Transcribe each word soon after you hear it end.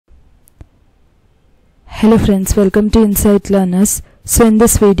Hello friends, welcome to Insight Learners. So in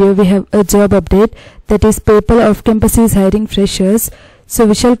this video we have a job update, that is PayPal off-campus is hiring freshers. So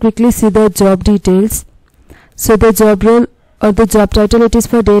we shall quickly see the job details. So the job role or the job title, it is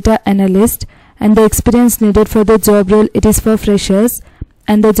for data analyst, and the experience needed for the job role, it is for freshers,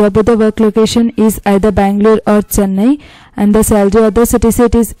 and the job or the work location is either Bangalore or Chennai, and the salary or the CTC,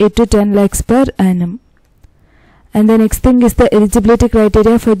 it is 8 to 10 lakhs per annum. And the next thing is the eligibility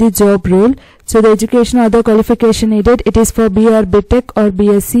criteria for the job role. So the education or the qualification needed, it is for B or BTech or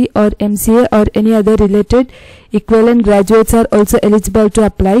BSc or MCA or any other related equivalent graduates are also eligible to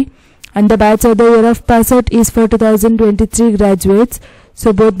apply. And the batch or the year of pass out is for 2023 graduates.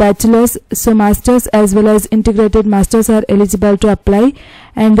 So both bachelors, so masters as well as integrated masters are eligible to apply,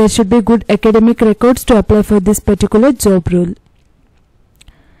 and there should be good academic records to apply for this particular job role.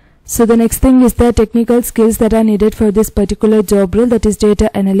 So the next thing is the technical skills that are needed for this particular job role, that is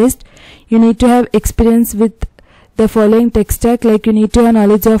data analyst. You need to have experience with the following tech stack, like you need to have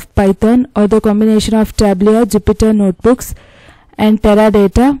knowledge of Python or the combination of Tableau, Jupyter Notebooks and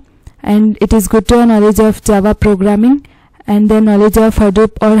Teradata, and it is good to have knowledge of Java programming and then knowledge of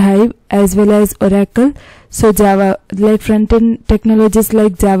Hadoop or Hive as well as Oracle. So Java, like front-end technologies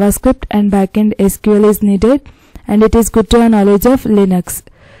like JavaScript and back-end SQL is needed, and it is good to have knowledge of Linux.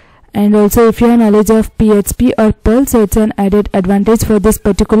 And also if you have knowledge of PHP or Perl, so it's an added advantage for this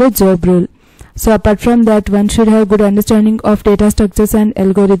particular job role. So apart from that, one should have good understanding of data structures and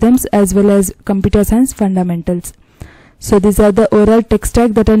algorithms as well as computer science fundamentals. So these are the overall tech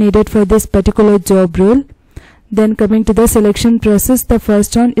stack that are needed for this particular job role. Then coming to the selection process, the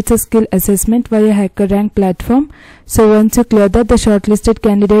first round, it's a skill assessment via HackerRank platform. So once you clear that, the shortlisted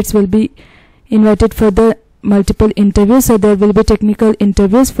candidates will be invited for the multiple interviews. So there will be technical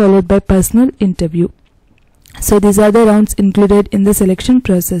interviews followed by personal interview. So these are the rounds included in the selection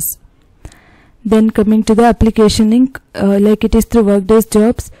process. Then coming to the application link, like it is through Workday's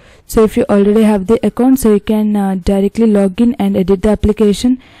jobs. So if you already have the account, so you can directly log in and edit the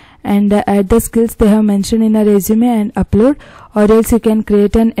application and add the skills they have mentioned in a resume and upload, or else you can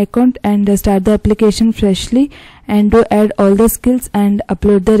create an account and start the application freshly and do add all the skills and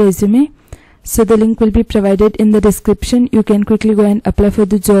upload the resume. So the link will be provided in the description. You can quickly go and apply for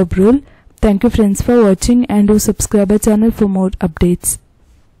the job role. Thank you friends for watching, and do subscribe our channel for more updates.